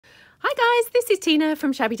Hi guys, this is Tina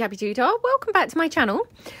from Shabbydabbydoodah. Welcome back to my channel.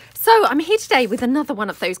 So I'm here today with another one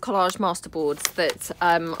of those collage masterboards that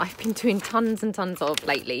I've been doing tons and tons of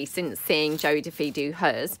lately since seeing Joey Defee do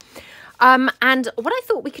hers. And what I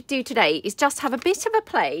thought we could do today is just have a bit of a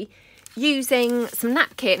play using some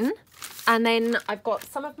napkin, and then I've got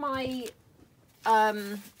some of my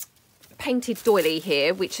painted doily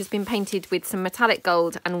here, which has been painted with some metallic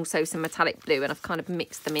gold and also some metallic blue, and I've kind of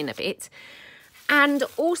mixed them in a bit. And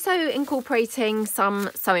also incorporating some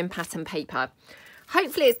sewing pattern paper.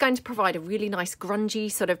 Hopefully it's going to provide a really nice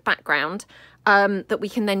grungy sort of background that we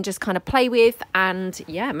can then just kind of play with and,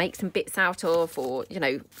 yeah, make some bits out of, or, you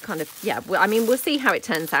know, kind of, yeah, I mean, we'll see how it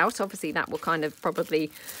turns out. Obviously that will kind of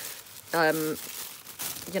probably, you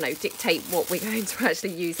know, dictate what we're going to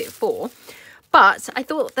actually use it for. But I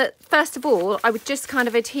thought that, first of all, I would just kind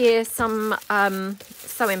of adhere some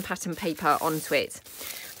sewing pattern paper onto it.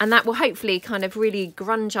 And that will hopefully kind of really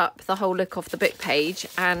grunge up the whole look of the book page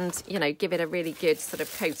and, you know, give it a really good sort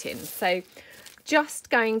of coating. So just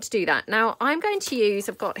going to do that. Now I'm going to use,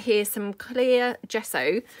 I've got here some clear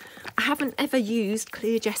gesso. I haven't ever used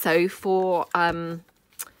clear gesso for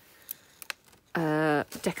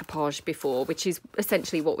decoupage before, which is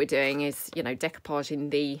essentially what we're doing is, you know, decoupaging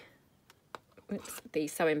the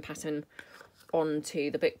sewing pattern onto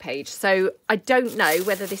the book page. So I don't know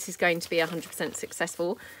whether this is going to be 100%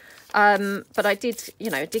 successful, but I did, you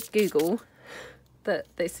know, did Google that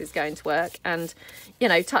this is going to work, and, you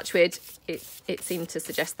know, touch wood, it seemed to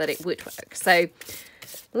suggest that it would work. So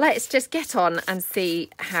let's just get on and see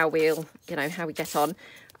how we'll, you know, how we get on.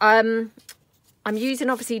 I'm using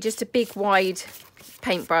obviously just a big wide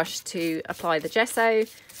paintbrush to apply the gesso,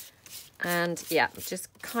 and yeah, just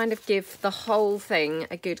kind of give the whole thing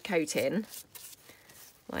a good coating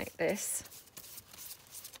like this.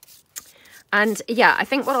 And yeah, I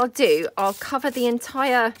think what I'll do, I'll cover the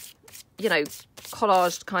entire, you know,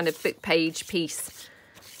 collaged kind of book page piece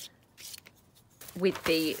with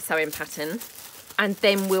the sewing pattern, and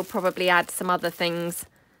then we'll probably add some other things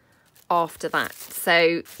after that.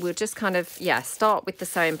 So we'll just kind of, yeah, start with the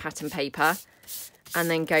sewing pattern paper and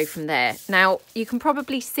then go from there. Now you can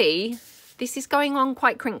probably see this is going on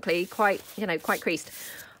quite crinkly, quite, you know, quite creased.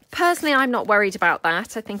 Personally, I'm not worried about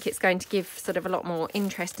that. I think it's going to give sort of a lot more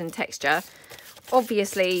interest and texture.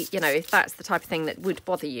 Obviously, you know, if that's the type of thing that would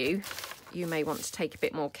bother you, you may want to take a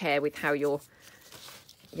bit more care with how you're,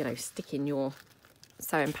 you know, sticking your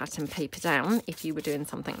sewing pattern paper down if you were doing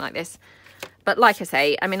something like this. But like I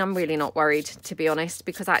say, I mean, I'm really not worried, to be honest,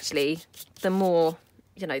 because actually the more,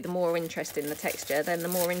 you know, the more interesting the texture, then the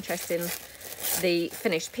more interesting the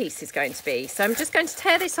finished piece is going to be. So I'm just going to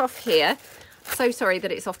tear this off here. So sorry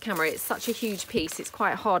that it's off camera. It's such a huge piece. It's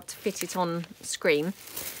quite hard to fit it on screen.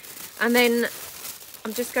 And then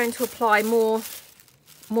I'm just going to apply more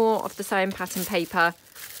of the sewing pattern paper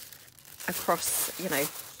across, you know,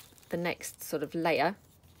 the next sort of layer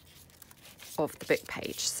of the book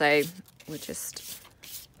page. So we'll just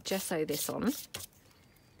gesso this on.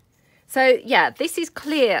 So yeah, this is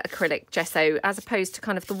clear acrylic gesso as opposed to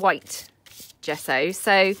kind of the white gesso.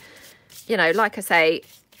 So, you know, like I say,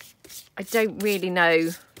 I don't really know,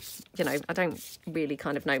 you know, I don't really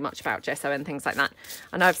kind of know much about gesso and things like that.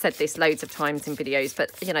 I know I've said this loads of times in videos,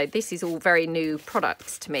 but, you know, this is all very new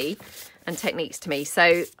products to me and techniques to me.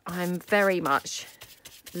 So I'm very much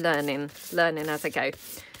learning as I go.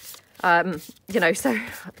 You know, so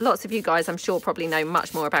lots of you guys, I'm sure, probably know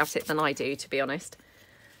much more about it than I do, to be honest.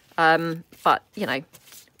 But, you know,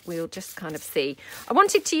 we'll just kind of see. I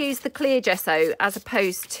wanted to use the clear gesso as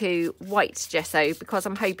opposed to white gesso because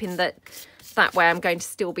I'm hoping that way I'm going to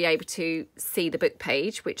still be able to see the book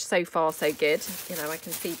page, which so far so good. You know, I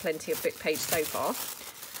can see plenty of book page so far.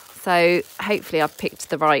 So hopefully I've picked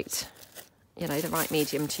the right, you know, the right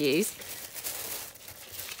medium to use.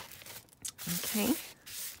 Okay.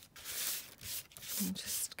 I'll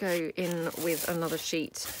just go in with another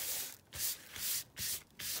sheet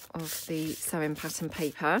of the sewing pattern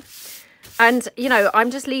paper, and, you know,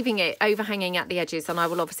 I'm just leaving it overhanging at the edges, and I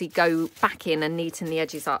will obviously go back in and neaten the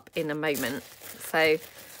edges up in a moment. So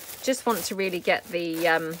just want to really get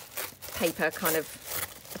the paper kind of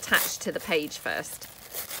attached to the page first.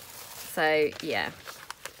 So yeah,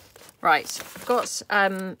 right, I've got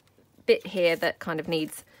a bit here that kind of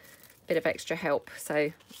needs a bit of extra help,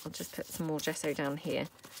 so I'll just put some more gesso down here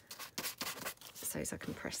so I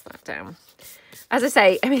can press that down. As I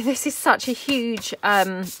say, I mean, this is such a huge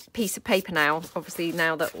piece of paper now. Obviously,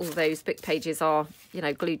 now that all those book pages are, you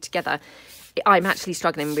know, glued together, I'm actually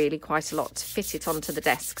struggling really quite a lot to fit it onto the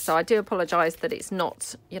desk. So I do apologise that it's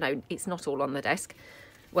not, you know, it's not all on the desk.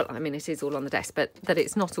 well, I mean, it is all on the desk, but that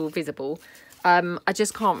it's not all visible. I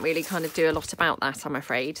just can't really kind of do a lot about that, I'm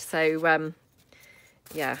afraid. So,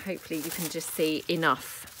 yeah, hopefully you can just see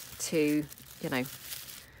enough to, you know,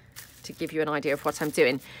 to give you an idea of what I'm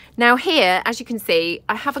doing. Now here, as you can see,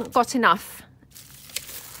 I haven't got enough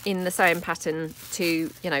in the sewing pattern to,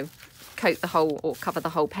 you know, coat the whole or cover the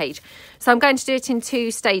whole page. So I'm going to do it in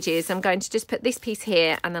 2 stages. I'm going to just put this piece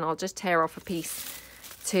here and then I'll just tear off a piece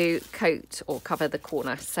to coat or cover the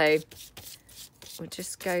corner. So we'll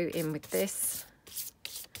just go in with this.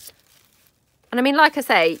 And I mean, like I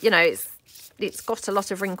say, you know, it's got a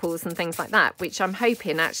lot of wrinkles and things like that, which I'm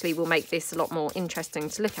hoping actually will make this a lot more interesting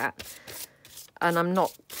to look at. And I'm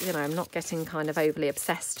not, you know, I'm not getting kind of overly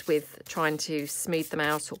obsessed with trying to smooth them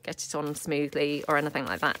out or get it on smoothly or anything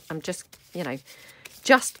like that. I'm just, you know,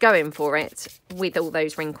 just going for it with all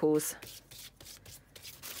those wrinkles,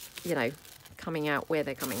 you know, coming out where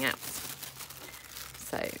they're coming out.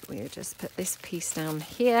 So we'll just put this piece down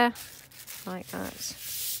here like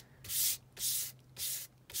that.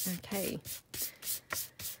 Okay.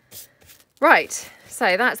 Right,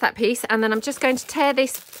 so that's that piece. And then I'm just going to tear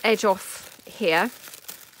this edge off here.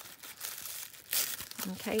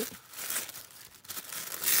 Okay.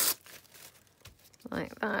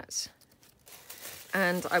 Like that.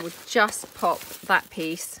 And I would just pop that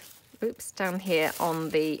piece, oops, down here on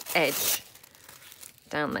the edge,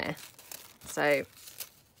 down there. So,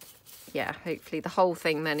 yeah, hopefully the whole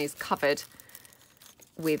thing then is covered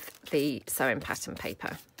with the sewing pattern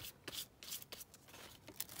paper.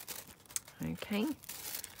 Okay.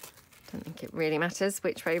 Don't think it really matters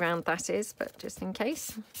which way round that is, but just in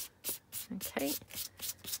case. Okay.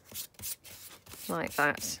 Like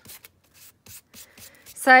that.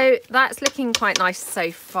 So that's looking quite nice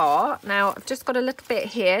so far. Now I've just got a little bit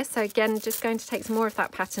here. So again, just going to take some more of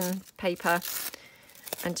that pattern paper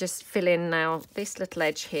and just fill in now this little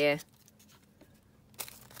edge here.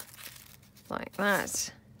 Like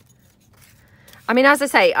that. I mean, as I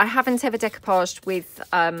say, I haven't ever decoupaged with,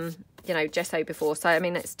 you know, gesso before. So, I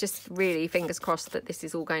mean, it's just really fingers crossed that this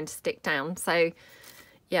is all going to stick down. So,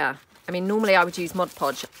 yeah. I mean, normally I would use Mod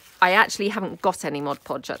Podge. I actually haven't got any Mod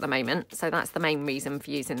Podge at the moment. So that's the main reason for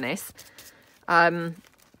using this.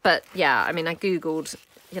 But, yeah, I mean, I Googled,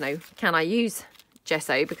 you know, can I use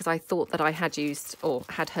gesso? Because I thought that I had used or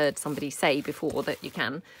had heard somebody say before that you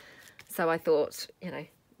can. So I thought, you know,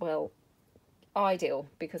 well, ideal,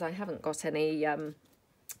 because I haven't got any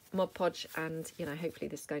Mod Podge and, you know, hopefully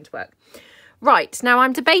this is going to work. Right, now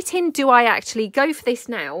I'm debating, do I actually go for this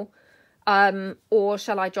now or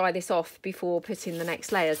shall I dry this off before putting the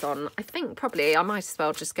next layers on? I think probably I might as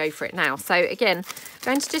well just go for it now. So again, I'm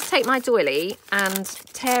going to just take my doily and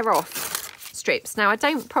tear off strips. Now I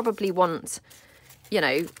don't probably want, you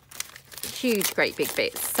know, huge great big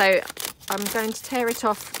bits, so I'm going to tear it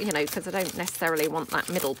off, you know, because I don't necessarily want that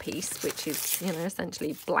middle piece, which is, you know,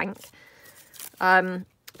 essentially blank.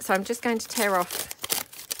 So I'm just going to tear off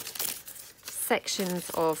sections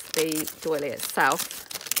of the doily itself.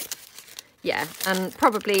 Yeah, and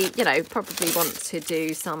probably, you know, probably want to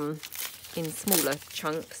do some in smaller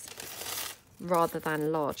chunks rather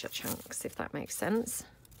than larger chunks, if that makes sense.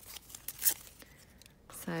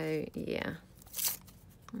 So, yeah.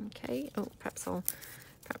 Okay, oh, perhaps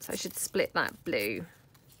I should split that blue.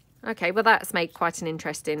 Okay, well, that's made quite an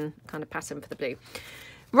interesting kind of pattern for the blue.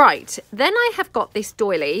 Right, then I have got this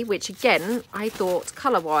doily, which again, I thought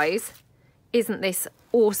colour-wise, isn't this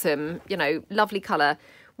awesome, you know, lovely colour.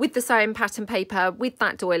 With the sewing pattern paper, with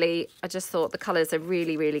that doily, I just thought the colours are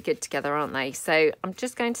really, really good together, aren't they? So I'm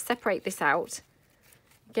just going to separate this out.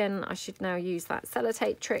 Again, I should now use that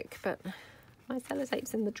sellotape trick, but my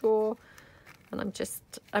sellotape's in the drawer. And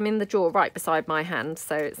I'm in the drawer right beside my hand,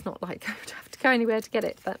 so it's not like I would have to go anywhere to get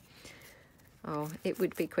it, but oh, it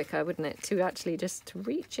would be quicker, wouldn't it, to actually just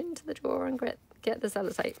reach into the drawer and get the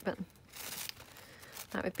sellotape, but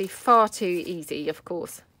that would be far too easy, of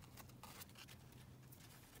course.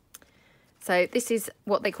 So this is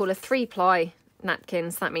what they call a 3-ply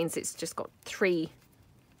napkin, so that means it's just got three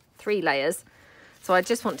layers. So I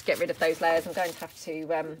just want to get rid of those layers. I'm going to have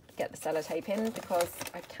to get the sellotape in because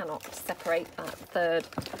I cannot separate that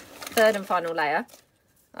third and final layer.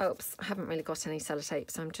 Oops, I haven't really got any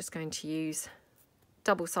sellotape, so I'm just going to use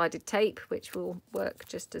double-sided tape, which will work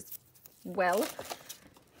just as well.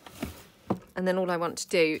 And then all I want to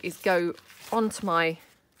do is go onto my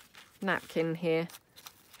napkin here.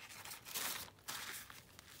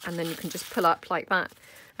 And then you can just pull up like that.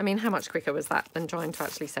 I mean, how much quicker was that than trying to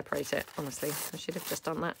actually separate it? Honestly, I should have just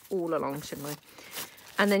done that all along, shouldn't I?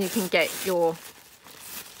 And then you can get your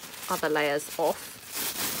other layers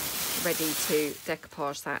off, ready to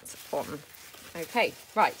decoupage that on. Okay,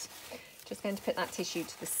 right. Just going to put that tissue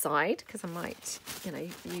to the side because I might, you know,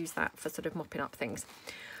 use that for sort of mopping up things.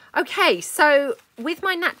 Okay, so with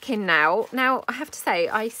my napkin now I have to say,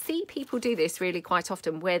 I see people do this really quite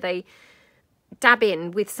often where they dab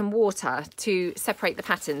in with some water to separate the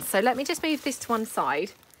patterns. So let me just move this to one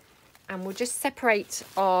side and we'll just separate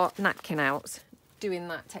our napkin out doing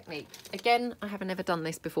that technique. Again, I haven't ever done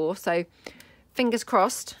this before, so fingers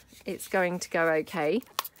crossed it's going to go okay.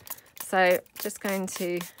 So just going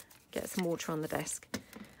to get some water on the desk,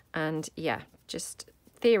 and yeah, just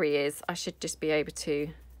theory is I should just be able to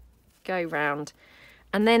go round,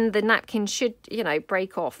 and then the napkin should, you know,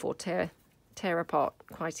 break off or tear apart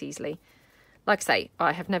quite easily. Like I say,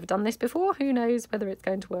 I have never done this before. Who knows whether it's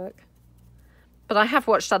going to work? But I have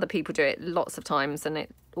watched other people do it lots of times, and it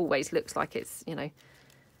always looks like it's, you know,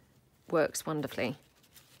 works wonderfully.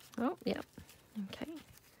 Oh, yeah. Okay.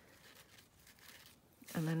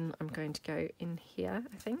 And then I'm going to go in here,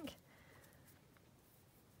 I think.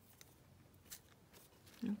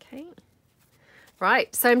 Okay.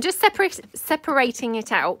 Right, so I'm just separating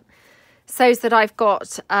it out so that I've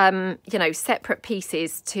got, you know, separate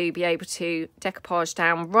pieces to be able to decoupage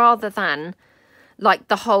down, rather than like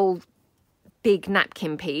the whole big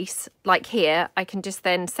napkin piece. Like here, I can just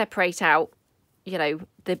then separate out, you know,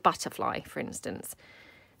 the butterfly, for instance,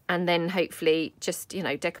 and then hopefully just, you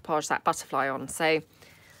know, decoupage that butterfly on. So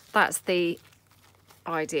that's the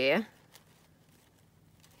idea.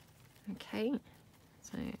 Okay,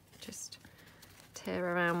 so just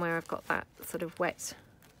tear around where I've got that sort of wet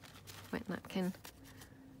napkin.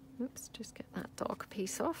 Oops, just get that dark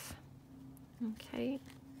piece off. Okay.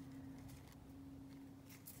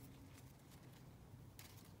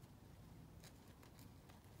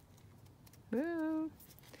 Woo.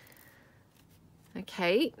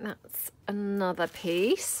 Okay, that's another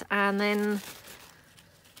piece, and then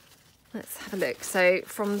let's have a look. So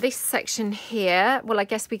from this section here, well, I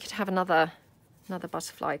guess we could have another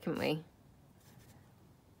butterfly, couldn't we?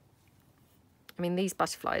 I mean, these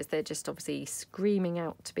butterflies, they're just obviously screaming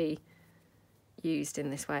out to be used in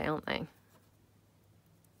this way, aren't they?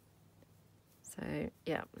 So,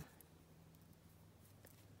 yeah.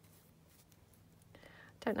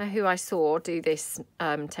 Don't know who I saw do this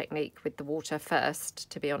technique with the water first,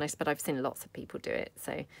 to be honest, but I've seen lots of people do it.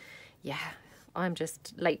 So, yeah, I'm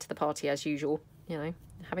just late to the party as usual, you know,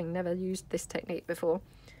 having never used this technique before.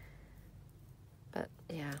 But,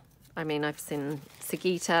 yeah, I mean, I've seen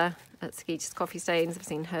Sagita at Sagita's Coffee Stains. I've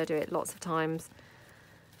seen her do it lots of times.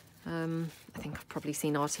 I think I've probably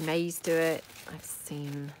seen Artie Mays do it. I've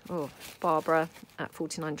seen, Barbara at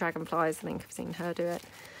 49 Dragonflies. I think I've seen her do it.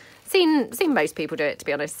 Seen most people do it, to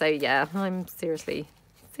be honest. So yeah, I'm seriously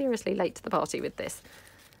late to the party with this.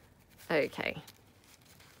 Okay.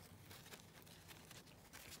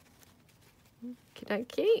 Okie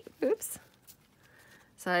dokie. Oops.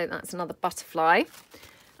 So that's another butterfly.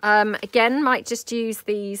 Again, might just use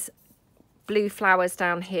these blue flowers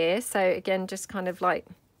down here. So again, just kind of like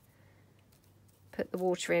put the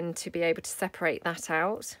water in to be able to separate that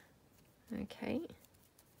out. Okay.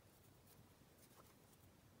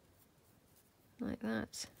 Like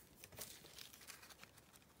that.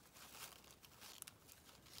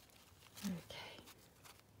 Okay.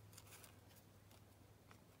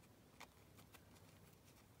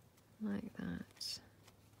 Like that.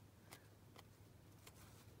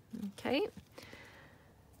 Okay.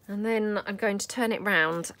 And then I'm going to turn it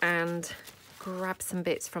round and grab some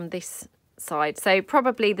bits from this side. So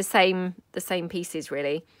probably the same pieces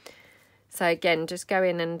really. So again, just go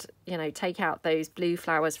in and, you know, take out those blue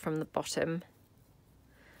flowers from the bottom.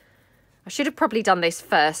 I should have probably done this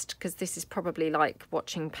first, because this is probably like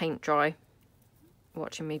watching paint dry,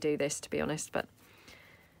 watching me do this, to be honest. But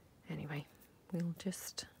anyway, we'll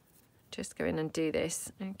just go in and do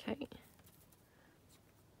this. Okay.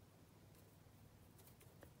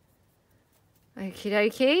 Okie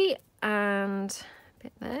dokie, and a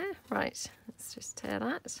bit there. Right, let's just tear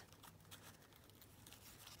that.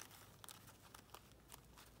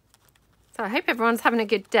 So I hope everyone's having a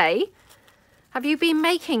good day. Have you been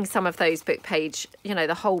making some of those book page, you know,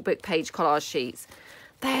 the whole book page collage sheets?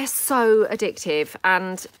 They're so addictive,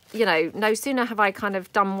 and, you know, no sooner have I kind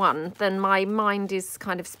of done one than my mind is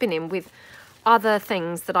kind of spinning with other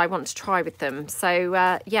things that I want to try with them.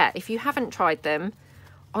 So, yeah, if you haven't tried them,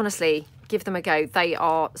 honestly, give them a go. They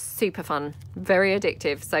are super fun, very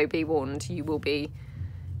addictive, so be warned, you will be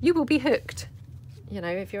hooked. You know,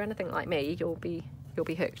 if you're anything like me, you'll be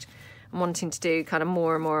hooked. I'm wanting to do kind of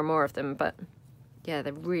more and more and more of them, but yeah,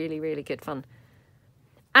 they're really, really good fun.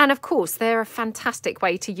 And of course, they're a fantastic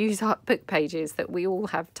way to use up book pages that we all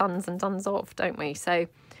have tons and tons of, don't we? So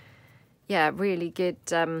yeah, really good,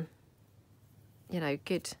 you know,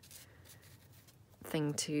 good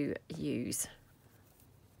thing to use.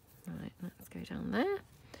 Right, let's go down there.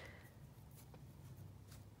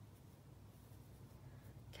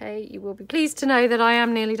 Okay, you will be pleased to know that I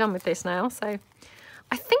am nearly done with this now. So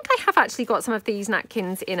I think I have actually got some of these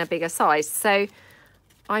napkins in a bigger size. So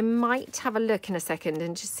I might have a look in a second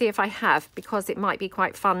and just see if I have, because it might be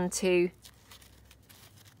quite fun to,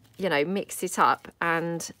 you know, mix it up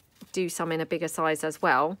and do some in a bigger size as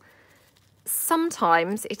well.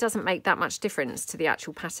 Sometimes it doesn't make that much difference to the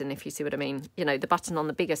actual pattern, if you see what I mean. You know, the button on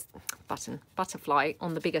the biggest butterfly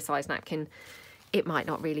on the bigger size napkin, it might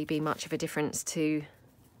not really be much of a difference to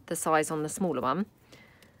the size on the smaller one.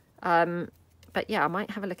 But yeah, I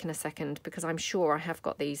might have a look in a second, because I'm sure I have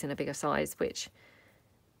got these in a bigger size, which,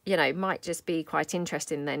 you know, might just be quite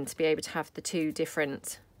interesting then to be able to have the two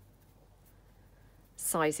different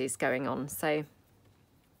sizes going on. So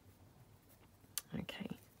okay,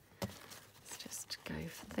 let's just go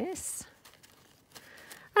for this.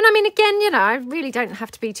 And I mean, again, you know, I really don't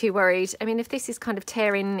have to be too worried. I mean, if this is kind of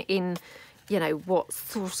tearing in, you know, what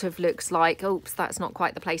sort of looks like, oops, that's not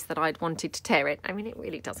quite the place that I'd wanted to tear it. I mean, it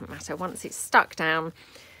really doesn't matter once it's stuck down.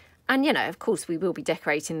 And, you know, of course, we will be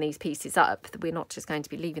decorating these pieces up. We're not just going to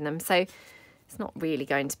be leaving them. So it's not really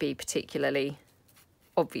going to be particularly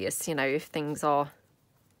obvious, you know, if things are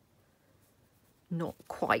not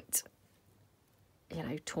quite, you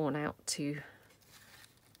know, torn out to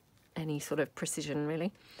any sort of precision,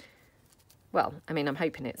 really. Well, I mean, I'm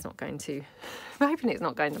hoping it's not going to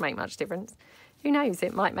make much difference. Who knows?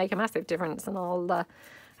 It might make a massive difference, and I'll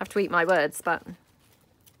have to eat my words. But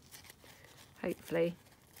hopefully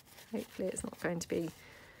it's not going to be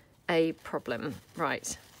a problem.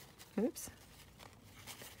 Right. Oops.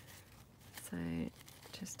 So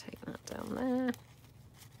just take that down there.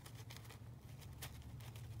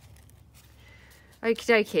 Okie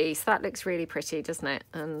dokie. So that looks really pretty, doesn't it?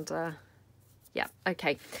 And yeah.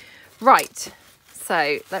 Okay. Right,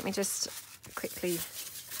 so let me just quickly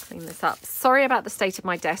clean this up. Sorry about the state of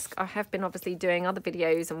my desk. I have been obviously doing other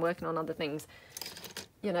videos and working on other things,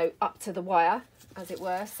 you know, up to the wire, as it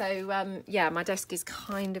were. So, yeah, my desk is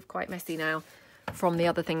kind of quite messy now from the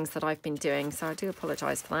other things that I've been doing. So I do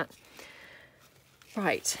apologise for that.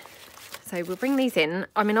 Right, so we'll bring these in.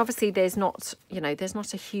 I mean, obviously there's not, you know, there's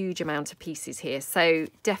not a huge amount of pieces here. So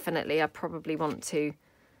definitely I probably want to,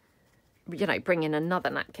 you know, bring in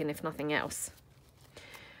another napkin if nothing else.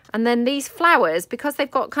 And then these flowers, because they've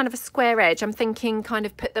got kind of a square edge, I'm thinking kind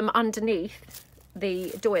of put them underneath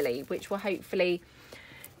the doily, which will hopefully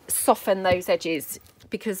soften those edges,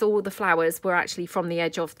 because all the flowers were actually from the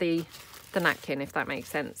edge of the napkin, if that makes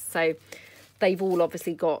sense. So they've all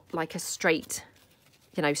obviously got like a straight,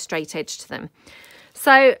 you know, straight edge to them.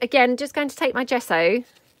 So again, just going to take my gesso,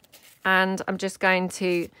 and I'm just going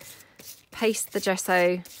to paste the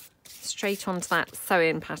gesso straight onto that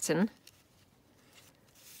sew-in pattern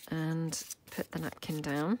and put the napkin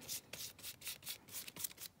down.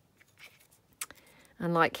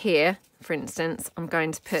 And like here, for instance, I'm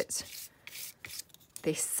going to put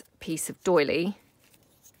this piece of doily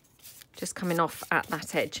just coming off at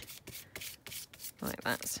that edge, like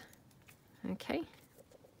that. Okay.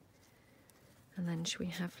 And then should we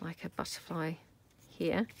have like a butterfly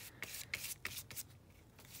here?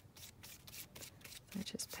 So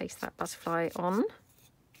just paste that butterfly on.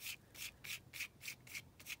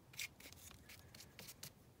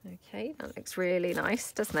 Okay, that looks really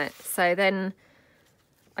nice, doesn't it? So then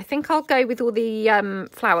I think I'll go with all the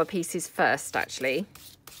flower pieces first, actually.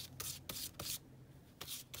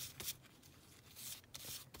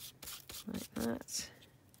 Like that.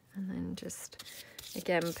 And then just,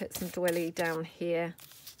 again, put some doily down here.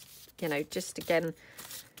 You know, just again,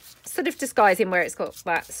 sort of disguising where it's got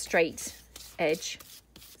that straight edge.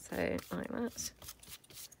 So like that.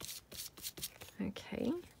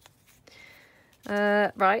 Okay.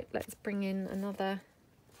 Right, let's bring in another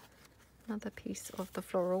piece of the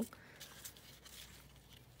floral.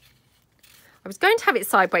 I was going to have it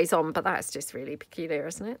sideways on, but that's just really peculiar,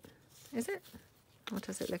 isn't it? Is it? Or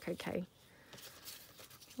does it look okay?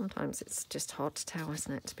 Sometimes it's just hard to tell,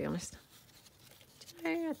 isn't it, to be honest?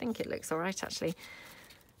 I think it looks all right, actually.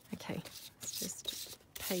 Okay, let's just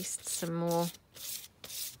paste some more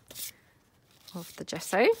of the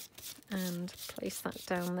gesso and place that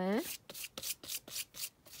down there.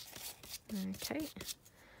 Okay,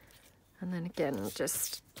 and then again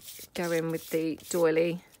just go in with the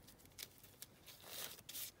doily.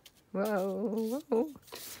 Whoa, whoa.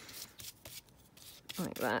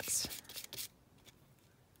 Like that.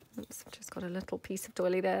 Oops, I've just got a little piece of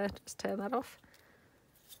doily there. Just turn that off.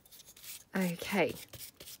 Okay.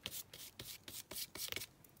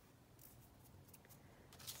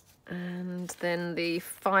 then the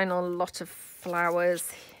final lot of flowers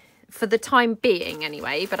for the time being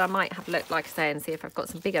anyway, but I might have a look, like I say, and see if I've got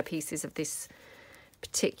some bigger pieces of this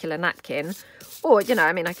particular napkin, or, you know,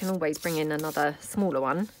 I mean, I can always bring in another smaller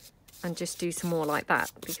one and just do some more like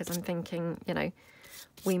that, because I'm thinking, you know,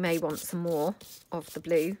 we may want some more of the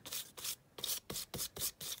blue.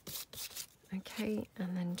 Okay,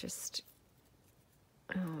 and then just,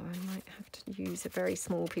 oh, I might have to use a very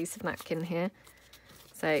small piece of napkin here.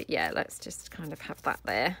 So yeah, let's just kind of have that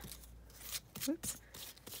there. Oops.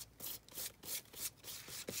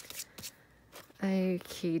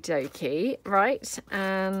 Okie dokie. Right,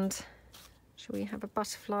 and shall we have a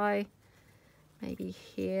butterfly maybe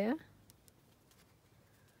here?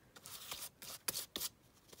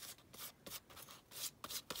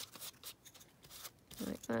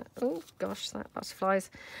 Like that. Oh gosh, that butterflies.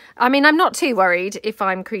 I mean, I'm not too worried if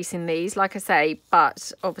I'm creasing these, like I say,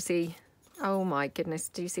 but obviously, oh my goodness,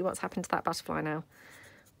 do you see what's happened to that butterfly now?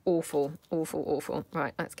 Awful, awful, awful.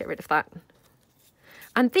 Right, let's get rid of that.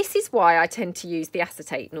 And this is why I tend to use the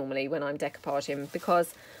acetate normally when I'm decoupaging,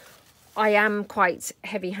 because I am quite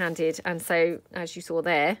heavy-handed, and so as you saw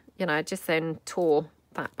there, you know, I just then tore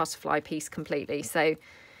that butterfly piece completely. So,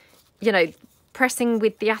 you know, pressing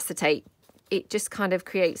with the acetate, it just kind of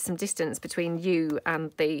creates some distance between you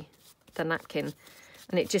and the napkin,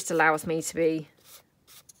 and it just allows me to be,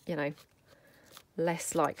 you know,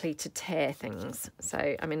 less likely to tear things.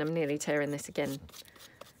 So, I mean, I'm nearly tearing this again,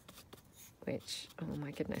 which, oh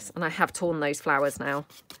my goodness, and I have torn those flowers now.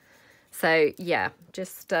 So yeah,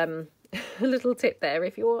 just a little tip there,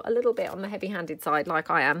 if you're a little bit on the heavy-handed side like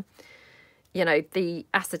I am, you know, the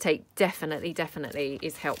acetate definitely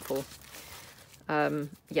is helpful.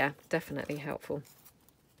 Yeah, definitely helpful.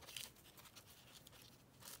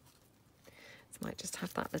 So I might just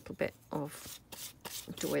have that little bit of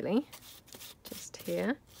doily just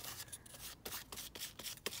here.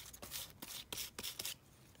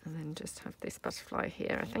 And then just have this butterfly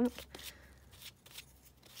here, I think.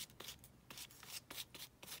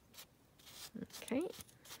 Okay.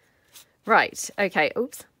 Right, okay,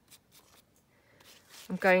 oops.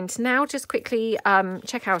 I'm going to now just quickly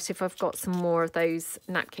check out if I've got some more of those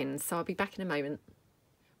napkins. So I'll be back in a moment.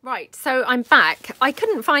 Right, so I'm back. I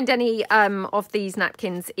couldn't find any of these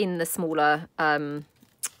napkins in the smaller, oh,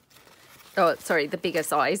 sorry, the bigger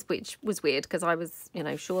size, which was weird because I was, you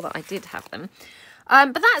know, sure that I did have them.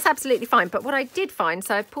 But that's absolutely fine. But what I did find,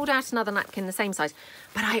 so I've pulled out another napkin the same size,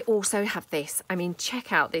 but I also have this. I mean,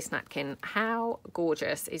 check out this napkin. How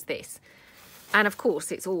gorgeous is this? And of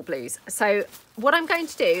course, it's all blues. So what I'm going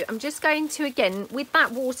to do, I'm just going to, again, with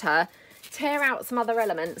that water, tear out some other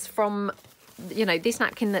elements from, you know, this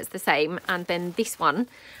napkin that's the same, and then this one,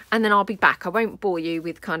 and then I'll be back. I won't bore you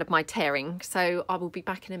with kind of my tearing, so I will be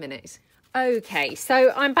back in a minute. Okay,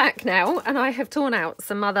 so I'm back now, and I have torn out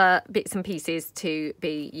some other bits and pieces to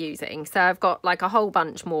be using. So I've got like a whole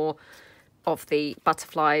bunch more of the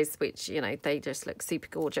butterflies, which, you know, they just look super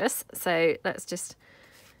gorgeous. So let's just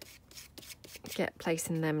get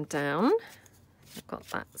placing them down. I've got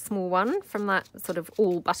that small one from that sort of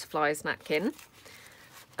all butterflies napkin.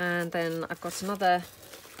 And then I've got another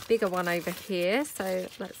bigger one over here. So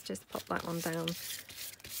let's just pop that one down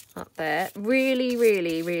up there.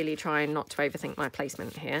 Really trying not to overthink my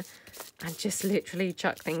placement here and just literally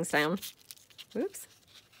chuck things down. Oops.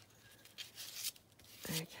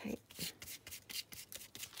 Okay.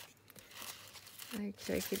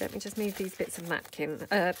 Okay, let me just move these bits of napkin,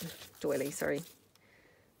 doily, sorry.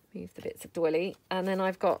 Move the bits of doily. And then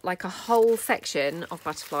I've got like a whole section of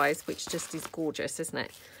butterflies, which just is gorgeous, isn't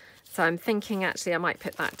it? So I'm thinking actually I might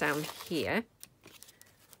put that down here.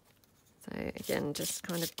 So again, just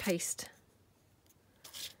kind of paste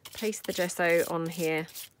the gesso on here,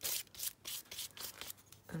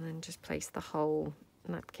 and then just place the whole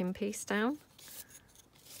napkin piece down.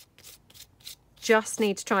 Just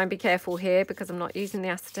need to try and be careful here because I'm not using the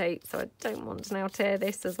acetate, so I don't want to now tear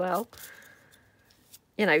this as well.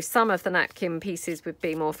 You know, some of the napkin pieces would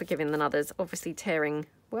be more forgiving than others. Obviously tearing,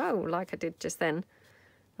 whoa, like I did just then,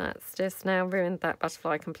 that's just now ruined that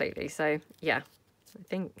butterfly completely. So yeah, I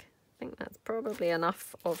think that's probably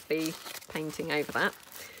enough of the painting over that.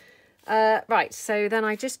 Right, so then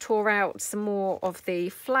I just tore out some more of the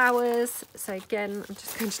flowers. So again, I'm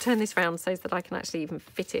just going to turn this around so that I can actually even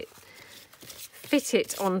fit it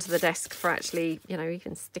onto the desk for actually, you know,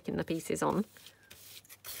 even sticking the pieces on.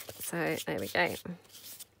 So there we go.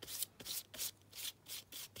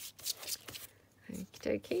 Okie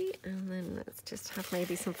dokie, and then let's just have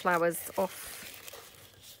maybe some flowers off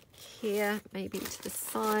here, maybe to the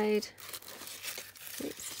side.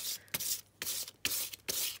 Oops.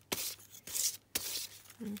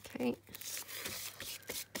 Okay.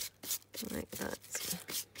 that.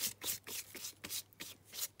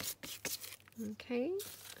 Okay,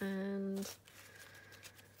 and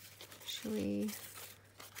shall we...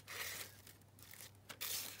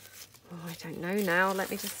 Oh, I don't know now.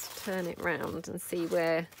 Let me just turn it round and see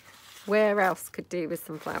where else could do with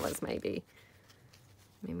some flowers, maybe.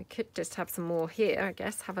 I mean, we could just have some more here, I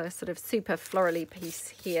guess. Have a sort of super florally piece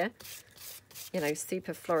here. You know,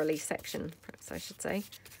 super florally section, perhaps I should say.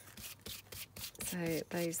 So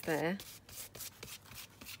those there.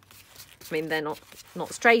 I mean, they're not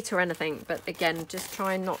straight or anything, but again, just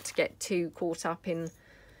trying not to get too caught up in,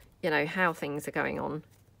 you know, how things are going on.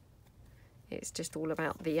 It's just all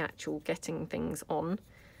about the actual getting things on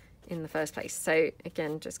in the first place. So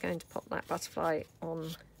again, just going to pop that butterfly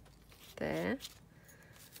on there.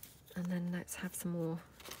 And then let's have some more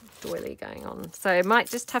doily going on. So I might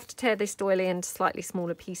just have to tear this doily into slightly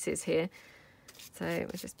smaller pieces here. So we'll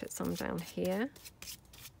just put some down here.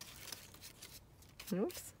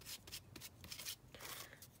 Oops.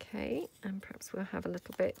 Okay, and perhaps we'll have a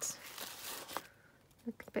little bit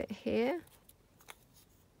here.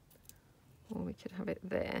 Or we could have it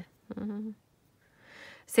there.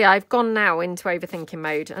 See, I've gone now into overthinking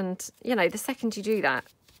mode, and you know, the second you do that,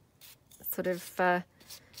 sort of,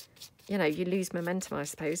 you know, you lose momentum, I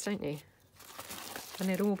suppose, don't you? And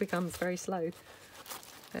it all becomes very slow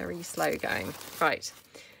going. Right,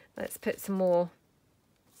 let's put some more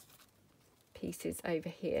pieces over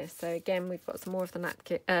here. So again, we've got some more of the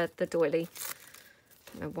napkin, the doily.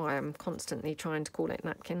 I don't know why I'm constantly trying to call it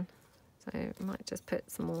napkin. So I might just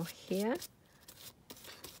put some more here.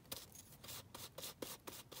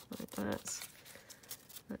 Like that.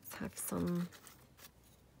 Let's have some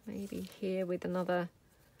maybe here with another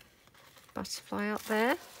butterfly up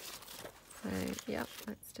there. So yeah,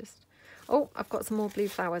 let's just... Oh, I've got some more blue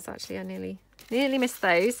flowers actually. I nearly missed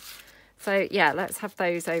those. So yeah, let's have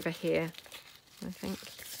those over here, I think.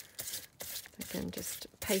 Again, just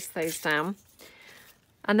paste those down.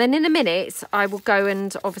 And then in a minute, I will go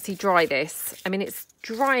and obviously dry this. I mean, it's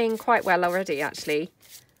drying quite well already, actually.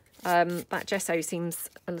 That gesso seems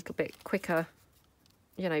a little bit quicker,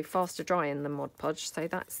 you know, faster drying than Mod Podge. So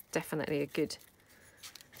that's definitely a good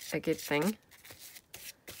thing.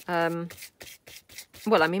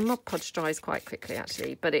 Well, I mean, Mod Podge dries quite quickly,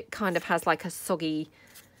 actually, but it kind of has like a soggy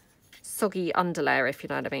underlayer, if you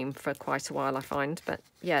know what I mean, for quite a while, I find. But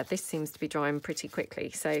yeah, this seems to be drying pretty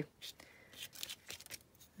quickly. So,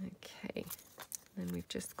 okay. Then we've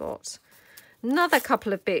just got another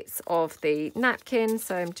couple of bits of the napkin.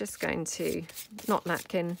 So I'm just going to, not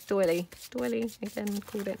napkin, doily, again,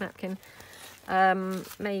 called it napkin.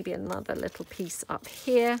 Maybe another little piece up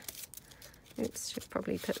here. Oops, should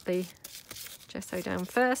probably put the gesso down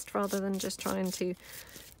first rather than just trying to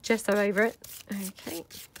gesso over it. Okay.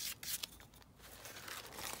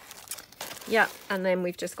 Yeah, and then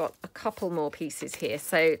we've just got a couple more pieces here.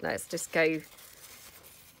 So let's just go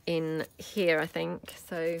in here, I think.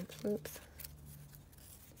 So, oops.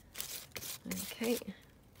 Okay.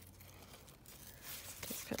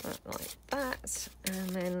 Just put that like that. And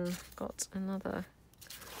then got another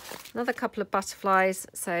couple of butterflies.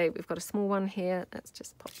 So we've got a small one here. Let's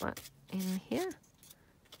just pop that in here.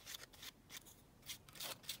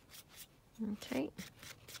 Okay.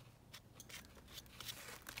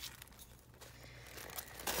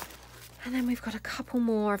 And then we've got a couple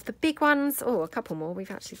more of the big ones. Oh, a couple more.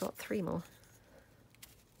 We've actually got 3 more.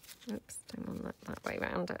 Oops, don't want that way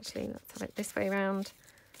round, actually. Let's have it this way round.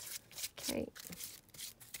 Okay.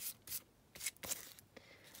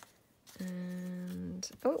 And,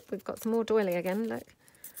 oh, we've got some more doily again, look.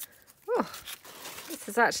 Oh, this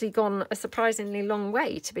has actually gone a surprisingly long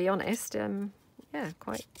way, to be honest. Yeah,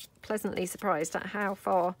 quite pleasantly surprised at how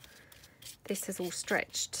far this has all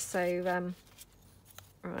stretched. So,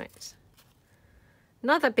 right.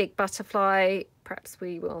 Another big butterfly, perhaps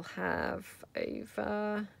we will have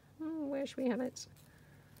over, where should we have it?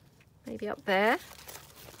 Maybe up there.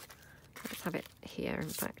 Let's have it here, in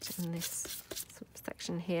fact, in this sort of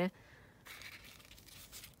section here.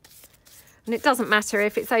 And it doesn't matter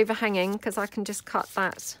if it's overhanging because I can just cut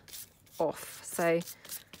that off. So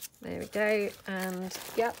there we go. And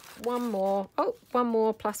yep, one more. Oh, one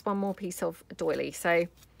more plus one more piece of doily. So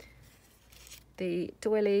the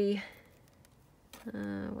doily...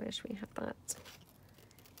 where should we have that?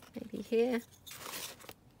 Maybe here.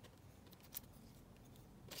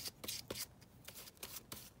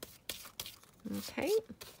 Okay.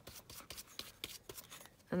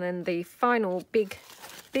 And then the final big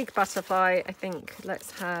butterfly, I think,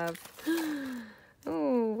 let's have...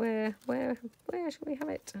 Oh, where should we have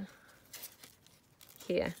it?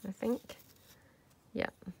 Here, I think.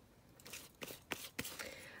 Yeah.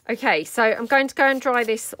 Okay, so I'm going to go and dry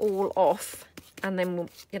this all off, and then we'll,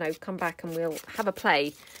 you know, come back and we'll have a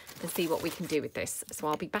play and see what we can do with this. So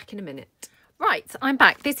I'll be back in a minute. Right, I'm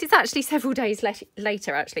back. This is actually several days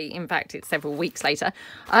later, actually. In fact, it's several weeks later.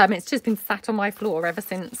 It's just been sat on my floor ever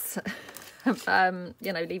since, you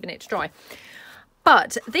know, leaving it to dry.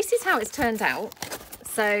 But this is how it's turned out.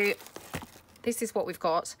 So this is what we've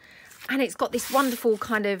got. And it's got this wonderful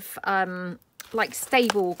kind of, like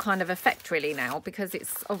stable kind of effect really now, because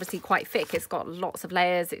it's obviously quite thick. It's got lots of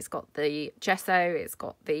layers. It's got the gesso. It's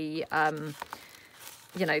got the...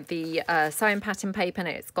 you know, the sewing pattern paper, and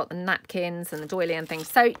it's got the napkins and the doily and things.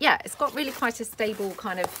 So yeah, it's got really quite a stable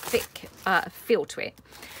kind of thick feel to it.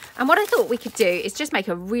 And what I thought we could do is just make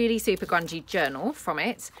a really super grungy journal from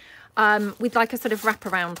it, with like a sort of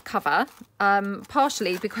wraparound cover,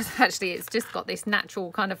 partially because actually it's just got this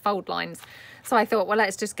natural kind of fold lines. So I thought, well,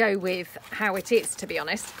 let's just go with how it is, to be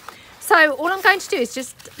honest. So all I'm going to do is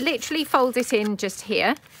just literally fold it in just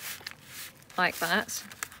here, like that.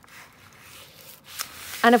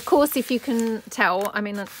 And of course, if you can tell, I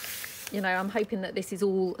mean, you know, I'm hoping that this is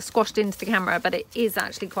all squashed into the camera, but it is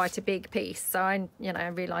actually quite a big piece. So I, you know, I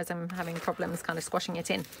realise I'm having problems kind of squashing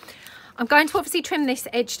it in. I'm going to obviously trim this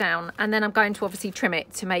edge down, and then I'm going to obviously trim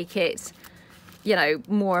it to make it, you know,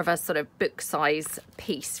 more of a sort of book size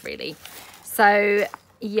piece really. So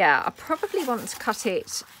yeah, I probably want to cut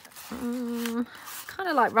it kind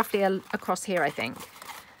of like roughly across here, I think.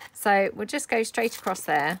 So we'll just go straight across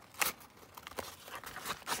there.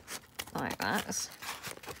 Like that.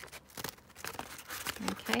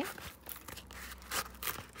 Okay.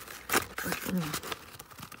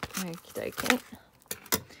 Okie dokie.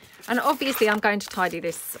 And obviously I'm going to tidy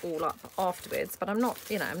this all up afterwards, but I'm not,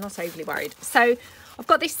 you know, I'm not overly worried. So I've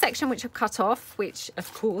got this section which I've cut off, which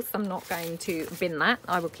of course I'm not going to bin that.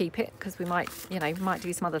 I will keep it because we might, you know, might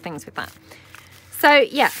do some other things with that. So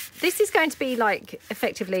yeah, this is going to be like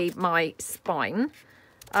effectively my spine.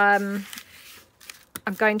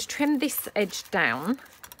 I'm going to trim this edge down.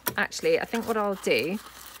 Actually, I think what I'll do,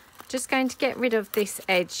 just going to get rid of this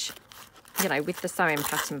edge, you know, with the sewing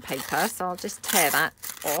pattern paper. So I'll just tear that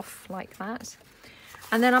off like that.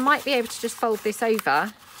 And then I might be able to just fold this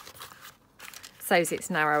over so it's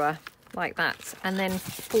narrower like that. And then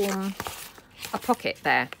form a pocket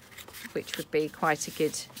there, which would be quite a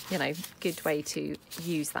good, you know, good way to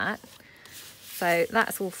use that. So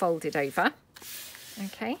that's all folded over.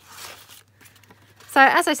 Okay. So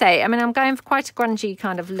as I say, I mean, I'm going for quite a grungy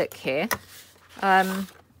kind of look here. And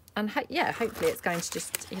yeah, hopefully it's going to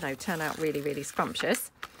just, you know, turn out really, really scrumptious.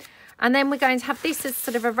 And then we're going to have this as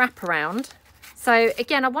sort of a wraparound. So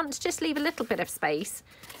again, I want to just leave a little bit of space,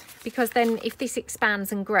 because then if this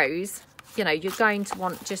expands and grows, you know, you're going to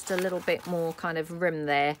want just a little bit more kind of room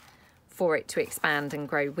there for it to expand and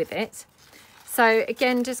grow with it. So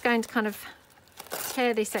again, just going to kind of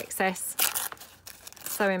tear this excess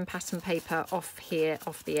sewing pattern paper off here,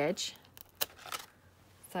 off the edge,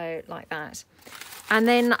 so like that. And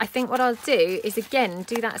then I think what I'll do is again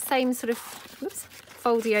do that same sort of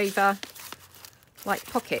foldy over like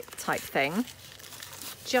pocket type thing.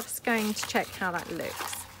 Just going to check how that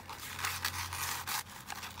looks.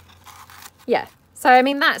 Yeah, so I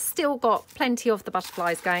mean that's still got plenty of the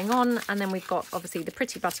butterflies going on, and then we've got obviously the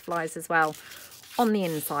pretty butterflies as well on the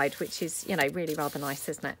inside, which is, you know, really rather nice,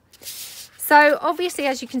 isn't it? So obviously,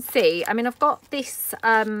 as you can see, I mean, I've got this,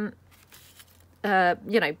 you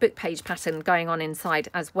know, book page pattern going on inside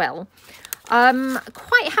as well.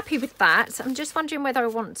 Quite happy with that. I'm just wondering whether I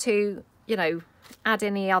want to, you know, add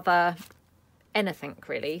anything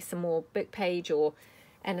really, some more book page or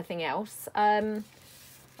anything else. I've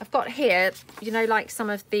got here, you know, like some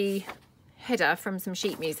of the header from some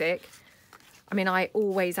sheet music. I mean, I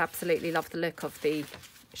always absolutely love the look of the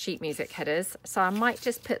sheet music headers, so I might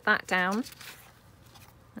just put that down.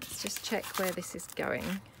 Let's just check where this is going.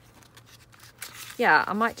 Yeah,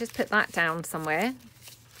 I might just put that down somewhere.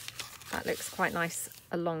 That looks quite nice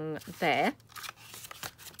along there.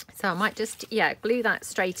 So I might just, yeah, glue that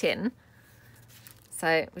straight in.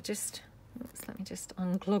 So we'll just, oops, let me just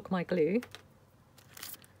unclog my glue.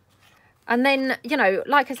 And then, you know,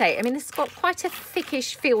 like I say, I mean, this has got quite a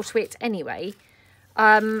thickish feel to it anyway.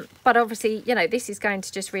 But obviously, you know, this is going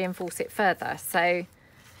to just reinforce it further. So,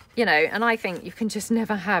 you know, and I think you can just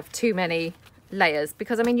never have too many layers,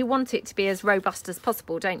 because, I mean, you want it to be as robust as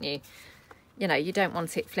possible, don't you? You know, you don't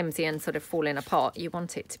want it flimsy and sort of falling apart. You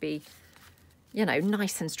want it to be, you know,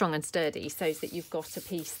 nice and strong and sturdy, so that you've got a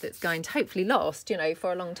piece that's going to hopefully last, you know,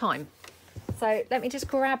 for a long time. So let me just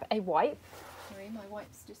grab a wipe. Sorry, my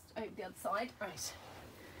wipe's just over the other side. Right.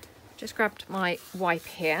 Just grabbed my wipe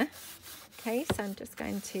here. Okay, so I'm just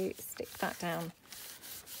going to stick that down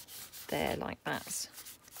there like that.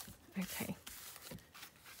 Okay.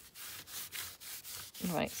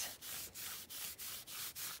 Right.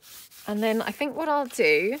 And then I think what I'll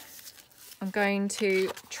do, I'm going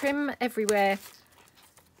to trim everywhere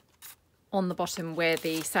on the bottom where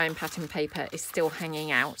the sewing pattern paper is still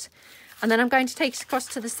hanging out. And then I'm going to take it across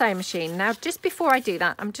to the sewing machine. Now, just before I do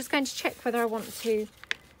that, I'm just going to check whether I want to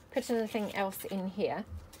put anything else in here.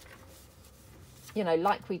 You know,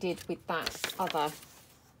 like we did with that other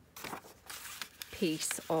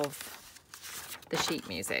piece of the sheet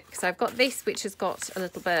music. So I've got this, which has got a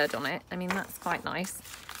little bird on it. I mean, that's quite nice.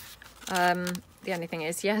 The only thing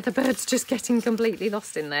is, yeah, the bird's just getting completely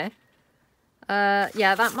lost in there.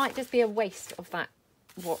 Yeah, that might just be a waste of that,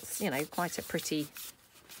 what's, you know, quite a pretty,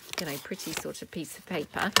 you know, pretty sort of piece of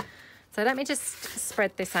paper. So let me just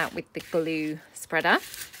spread this out with the glue spreader.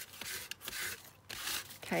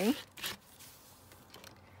 Okay.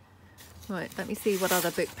 Right, let me see what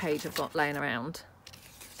other book page I've got laying around.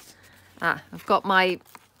 Ah, I've got my,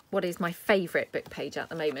 what is my favourite book page at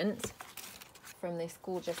the moment from this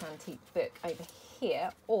gorgeous antique book over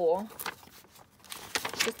here, or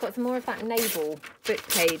just got some more of that naval book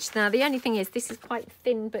page. Now, the only thing is, this is quite a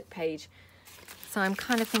thin book page, so I'm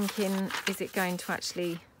kind of thinking, is it going to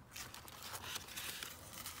actually,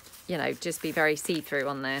 you know, just be very see-through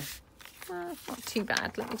on there? Not too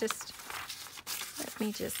bad. Let me just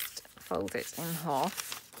fold it in half.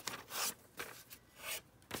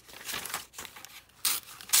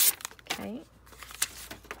 Okay.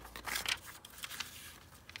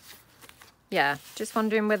 Yeah, just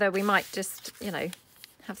wondering whether we might just, you know,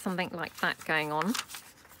 have something like that going on.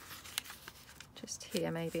 Just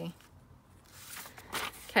here, maybe.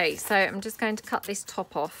 Okay, so I'm just going to cut this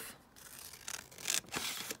top off.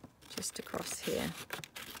 Just across here.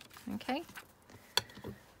 Okay.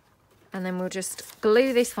 And then we'll just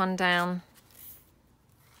glue this one down.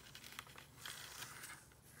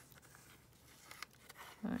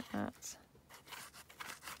 Like that.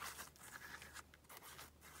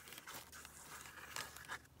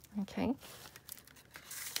 Okay.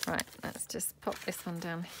 Right, let's just pop this one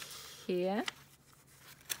down here.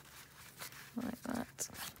 Like that.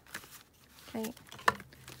 Okay.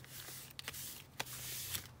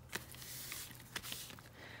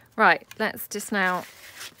 Right, let's just now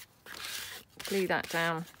glue that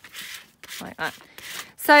down like that.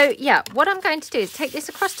 So yeah, what I'm going to do is take this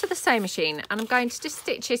across to the sewing machine, and I'm going to just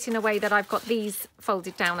stitch it in a way that I've got these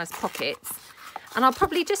folded down as pockets, and I'll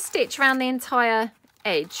probably just stitch around the entire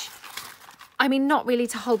edge. I mean, not really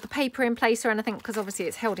to hold the paper in place or anything, because obviously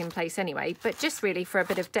it's held in place anyway, but just really for a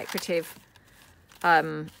bit of decorative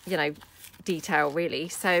you know, detail really.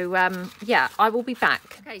 So yeah, I will be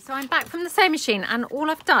back. Okay, so I'm back from the sewing machine, and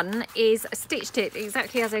all I've done is stitched it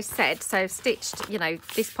exactly as I said. So I've stitched, you know,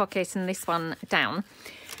 this pocket and this one down,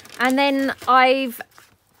 and then I've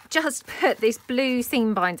just put this blue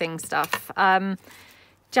seam binding stuff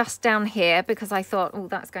just down here, because I thought, oh,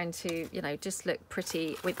 that's going to, you know, just look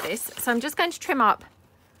pretty with this. So I'm just going to trim up,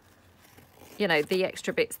 you know, the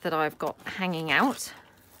extra bits that I've got hanging out.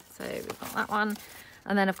 So we've got that one.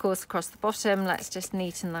 And then, of course, across the bottom, let's just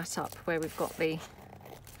neaten that up where we've got the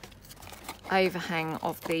overhang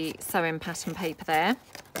of the sewing pattern paper there.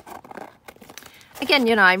 Again,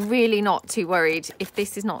 you know, I'm really not too worried if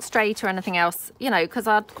this is not straight or anything else, you know, because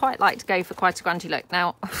I'd quite like to go for quite a grungy look.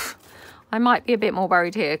 Now, I might be a bit more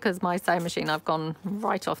worried here because my sewing machine, I've gone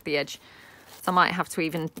right off the edge. So I might have to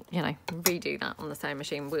even, you know, redo that on the sewing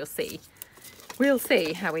machine. We'll see. We'll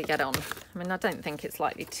see how we get on. I mean, I don't think it's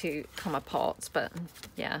likely to come apart, but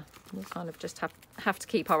yeah, we'll kind of just have to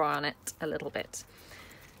keep our eye on it a little bit.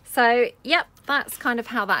 So, yep, that's kind of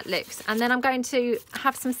how that looks. And then I'm going to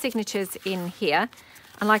have some signatures in here.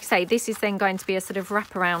 And like I say, this is then going to be a sort of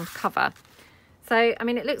wraparound cover. So, I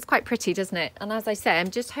mean, it looks quite pretty, doesn't it? And as I say,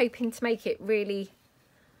 I'm just hoping to make it really,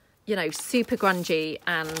 you know, super grungy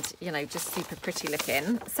and, you know, just super pretty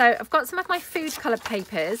looking. So I've got some of my food colour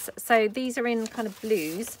papers. So these are in kind of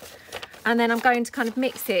blues. And then I'm going to kind of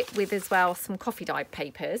mix it with as well some coffee dyed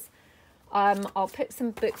papers. I'll put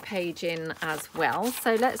some book page in as well.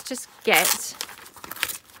 So let's just get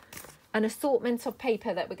an assortment of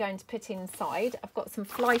paper that we're going to put inside. I've got some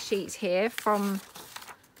fly sheets here from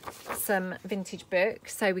some vintage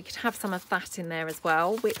books, so we could have some of that in there as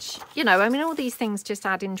well, which, you know, I mean, all these things just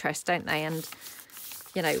add interest, don't they? And,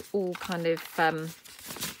 you know, all kind of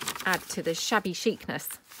add to the shabby chicness.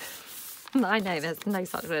 I know there's no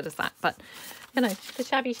such word as that, but, you know, the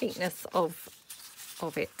shabby chicness of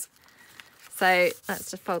it. So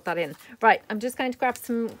let's just fold that in. Right, I'm just going to grab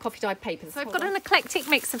some coffee dyed papers. So I've got an eclectic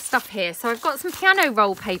mix of stuff here. So I've got some piano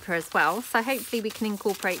roll paper as well. So hopefully we can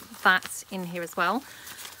incorporate that in here as well.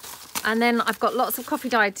 And then I've got lots of coffee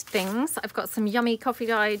dyed things. I've got some yummy coffee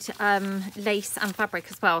dyed lace and fabric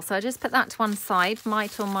as well. So I just put that to one side.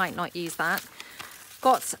 Might or might not use that.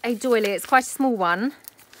 Got a doily. It's quite a small one.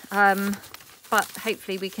 But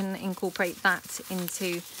hopefully we can incorporate that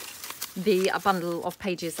into a bundle of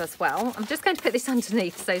pages as well. I'm just going to put this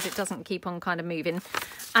underneath so that it doesn't keep on kind of moving.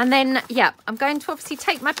 And then, yeah, I'm going to obviously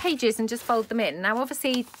take my pages and just fold them in. Now,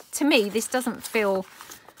 obviously, to me, this doesn't feel,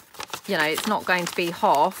 you know, it's not going to be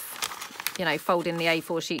half, you know, folding the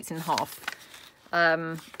A4 sheets in half.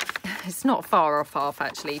 It's not far off half,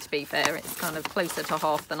 actually, to be fair. It's kind of closer to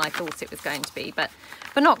half than I thought it was going to be, but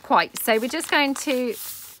not quite. So we're just going to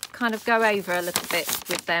kind of go over a little bit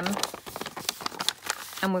with them,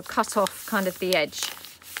 and we'll cut off kind of the edge.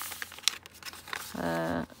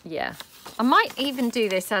 Yeah, I might even do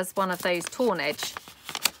this as one of those torn edge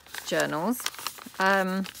journals.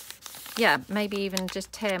 Yeah, maybe even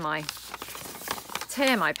just tear my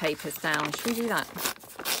papers down. Should we do that?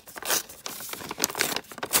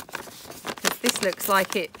 Because this looks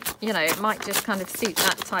like it, you know, it might just kind of suit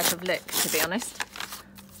that type of look, to be honest.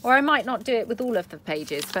 Or I might not do it with all of the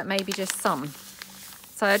pages, but maybe just some.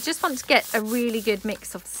 So I just want to get a really good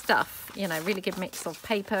mix of stuff, you know, really good mix of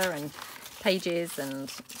paper and pages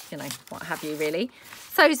and, you know, what have you, really.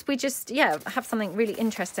 So as we just, yeah, have something really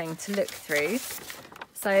interesting to look through.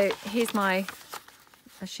 So here's a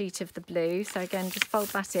sheet of the blue. So again, just fold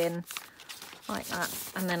that in like that.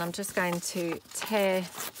 And then I'm just going to tear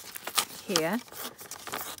here.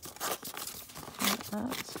 Like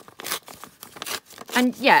that.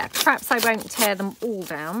 And yeah, perhaps I won't tear them all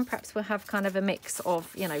down. Perhaps we'll have kind of a mix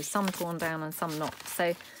of, you know, some torn down and some not. So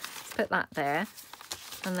let's put that there.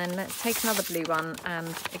 And then let's take another blue one and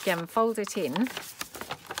again, fold it in.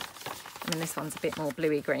 I mean, this one's a bit more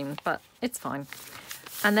bluey green, but it's fine.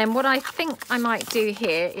 And then what I think I might do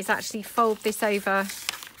here is actually fold this over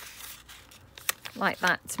like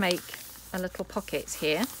that to make a little pocket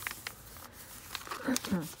here.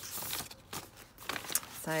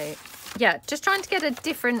 So yeah, just trying to get a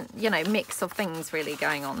different, you know, mix of things really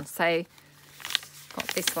going on. So got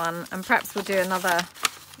this one, and perhaps we'll do another,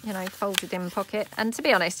 you know, folded in pocket. And to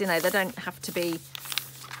be honest, you know, they don't have to be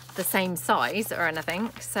the same size or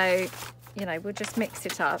anything. So, you know, we'll just mix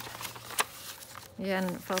it up. Yeah,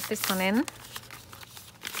 and fold this one in.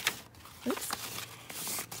 Oops.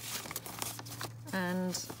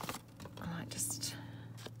 And I might just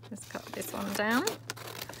cut this one down.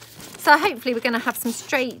 So hopefully we're going to have some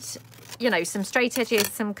straight, you know, some straight edges,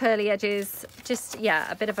 some curly edges, just,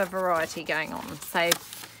 yeah, a bit of a variety going on. So,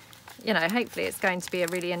 you know, hopefully it's going to be a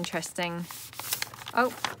really interesting...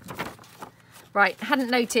 Oh, right, hadn't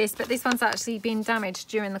noticed, but this one's actually been damaged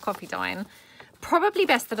during the coffee dyeing. Probably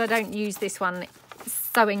best that I don't use this one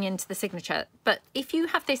sewing into the signature. But if you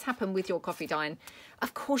have this happen with your coffee dyeing,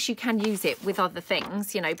 of course you can use it with other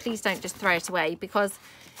things. You know, please don't just throw it away, because,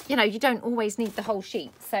 you know, you don't always need the whole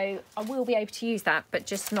sheet. So I will be able to use that, but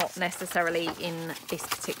just not necessarily in this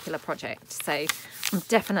particular project. So I'm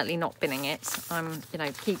definitely not binning it. I'm, you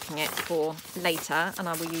know, keeping it for later, and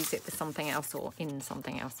I will use it for something else or in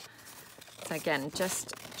something else. So again,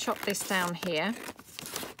 just chop this down here.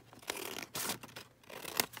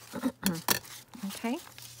 Okay.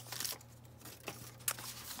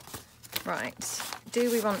 Right.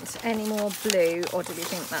 Do we want any more blue, or do we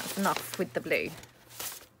think that's enough with the blue?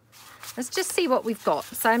 Let's just see what we've got.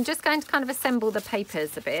 So I'm just going to kind of assemble the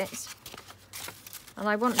papers a bit. And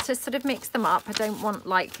I want to sort of mix them up. I don't want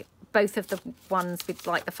like both of the ones with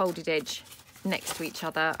like the folded edge next to each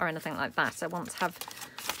other or anything like that. I want to have,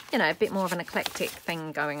 you know, a bit more of an eclectic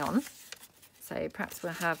thing going on. So perhaps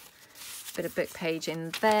we'll have a bit of book page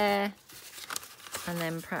in there. And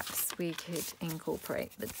then perhaps we could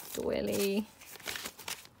incorporate the doily.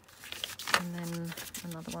 And then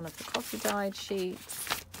another one of the coffee dyed sheets.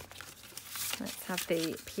 Let's have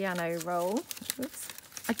the piano roll. Oops.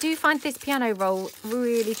 I do find this piano roll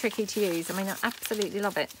really tricky to use. I mean, I absolutely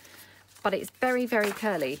love it. But it's very, very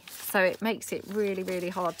curly. So it makes it really, really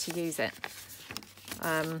hard to use it.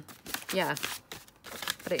 Yeah.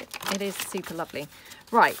 But it is super lovely.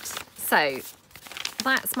 Right. So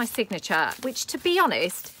that's my signature, which, to be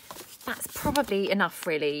honest, that's probably enough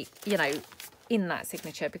really, you know, in that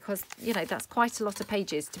signature, because, you know, that's quite a lot of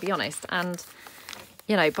pages, to be honest. And,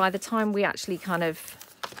 you know, by the time we actually kind of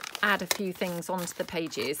add a few things onto the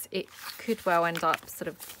pages, it could well end up sort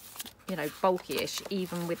of, you know, bulky-ish,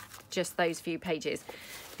 even with just those few pages.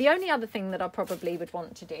 The only other thing that I probably would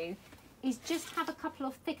want to do is just have a couple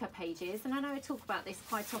of thicker pages. And I know I talk about this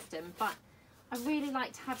quite often, but I really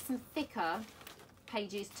like to have some thicker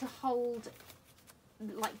pages to hold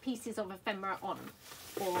like pieces of ephemera on,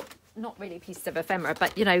 or not really pieces of ephemera,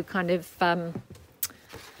 but, you know, kind of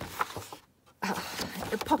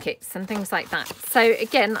pockets and things like that. So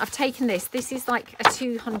again, I've taken this is like a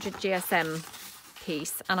 200 GSM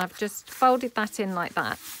piece, and I've just folded that in like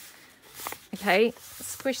that. Okay,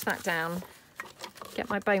 squish that down, get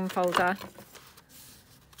my bone folder,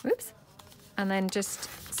 whoops, and then just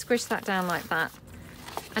squish that down like that.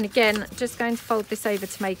 And again, just going to fold this over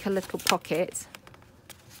to make a little pocket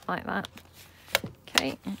like that.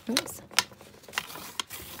 Okay, oops,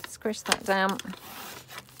 squish that down.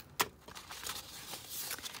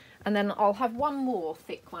 And then I'll have one more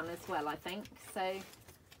thick one as well, I think. So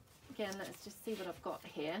again, let's just see what I've got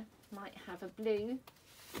here. Might have a blue.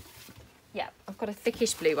 Yeah, I've got a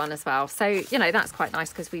thickish blue one as well. So, you know, that's quite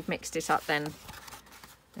nice because we've mixed it up then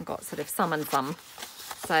and got sort of some and some.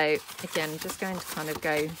 So again, just going to kind of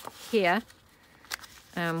go here,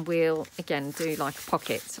 and we'll again do like a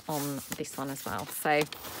pocket on this one as well. So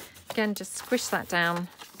again, just squish that down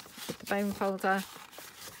with the bone folder,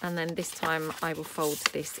 and then this time I will fold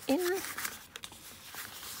this in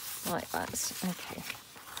like that.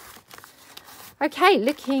 Okay,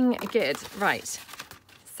 looking good. Right,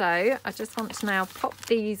 so I just want to now pop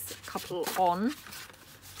these couple on.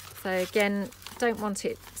 So again, don't want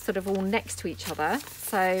it sort of all next to each other.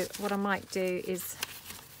 So what I might do is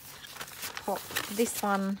pop this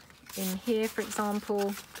one in here, for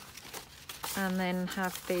example, and then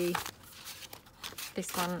have this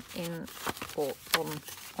one in or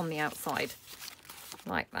on the outside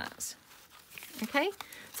like that. Okay,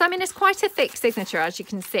 so I mean, it's quite a thick signature, as you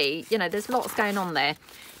can see. You know, there's lots going on there.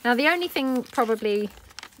 Now the only thing probably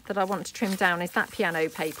that I want to trim down is that piano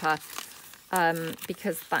paper,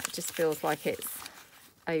 because that just feels like it's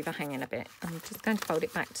overhanging a bit. I'm just going to fold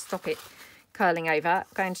it back to stop it curling over. I'm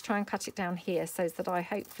going to try and cut it down here so that I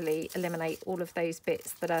hopefully eliminate all of those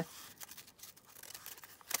bits that are,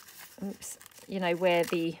 oops, you know, where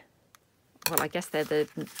the, well, I guess they're the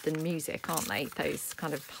music, aren't they? Those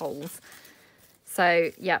kind of holes.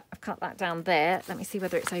 So yeah, I've cut that down there. Let me see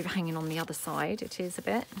whether it's overhanging on the other side. It is a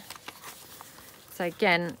bit. So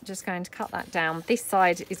again, just going to cut that down. This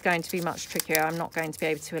side is going to be much trickier. I'm not going to be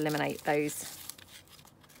able to eliminate those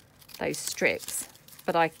strips,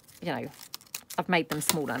 but I've made them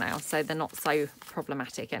smaller now, so they're not so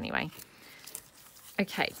problematic anyway.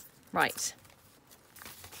 Okay, right.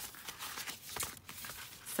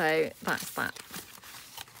 So that's that.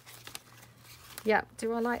 Yeah,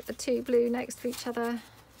 do I like the two blue next to each other?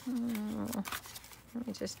 Let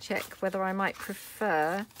me just check whether I might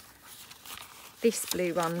prefer this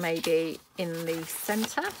blue one maybe in the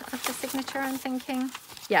centre of the signature, I'm thinking.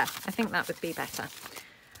 Yeah, I think that would be better.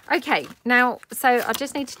 Okay, now, so I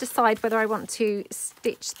just need to decide whether I want to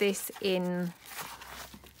stitch this in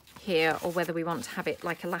here or whether we want to have it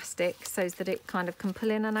like elastic so that it kind of can pull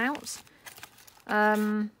in and out.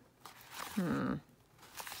 I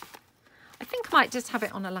think I might just have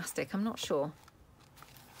it on elastic. I'm not sure.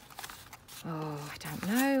 Oh, I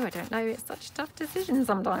don't know. It's such a tough decision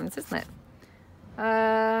sometimes, isn't it?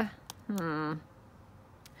 Right,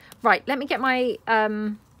 let me get my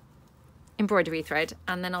embroidery thread,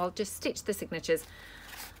 and then I'll just stitch the signatures,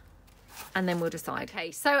 and then we'll decide.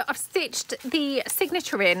 Okay, so I've stitched the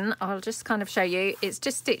signature in. I'll just kind of show you. It's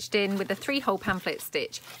just stitched in with a 3-hole pamphlet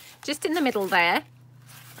stitch just in the middle there,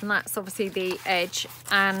 and that's obviously the edge,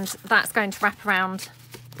 and that's going to wrap around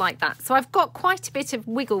like that. So I've got quite a bit of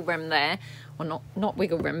wiggle room there, well, not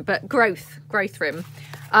wiggle room, but growth room,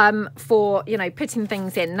 for, you know, putting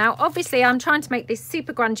things in. Now obviously I'm trying to make this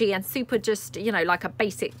super grungy and super just, you know, like a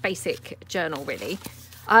basic journal really.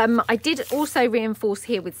 I did also reinforce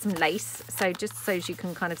here with some lace, so just so you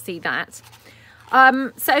can kind of see that.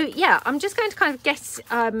 So yeah, I'm just going to kind of get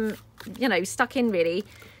you know, stuck in really,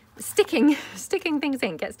 sticking things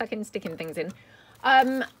in, get stuck in sticking things in.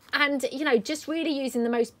 And, you know, just really using the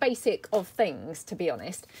most basic of things, to be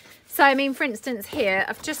honest. So, I mean, for instance, here,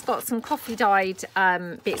 I've just got some coffee dyed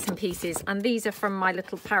bits and pieces, and these are from my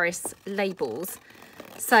little Paris labels.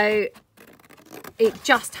 So it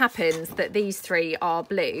just happens that these 3 are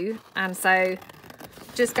blue, and so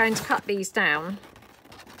just going to cut these down.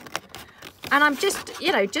 And I'm just,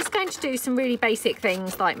 you know, just going to do some really basic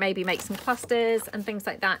things, like maybe make some clusters and things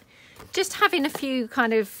like that. Just having a few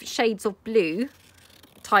kind of shades of blue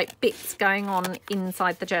type bits going on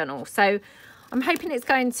inside the journal. So I'm hoping it's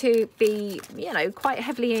going to be, you know, quite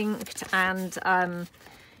heavily inked and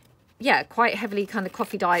yeah, quite heavily kind of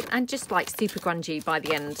coffee dyed and just like super grungy by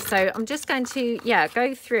the end. So I'm just going to, yeah,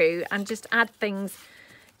 go through and just add things,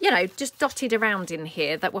 you know, just dotted around in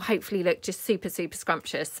here that will hopefully look just super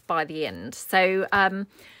scrumptious by the end. So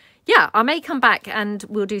yeah, I may come back and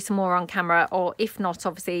we'll do some more on camera, or if not,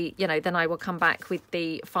 obviously, you know, then I will come back with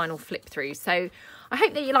the final flip through. So I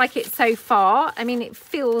hope that you like it so far. I mean, it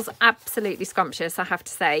feels absolutely scrumptious, I have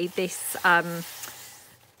to say. This,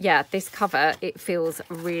 yeah, this cover, it feels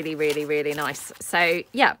really, really, really nice. So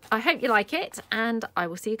yeah, I hope you like it, and I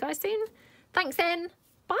will see you guys soon. Thanks then.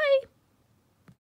 Bye.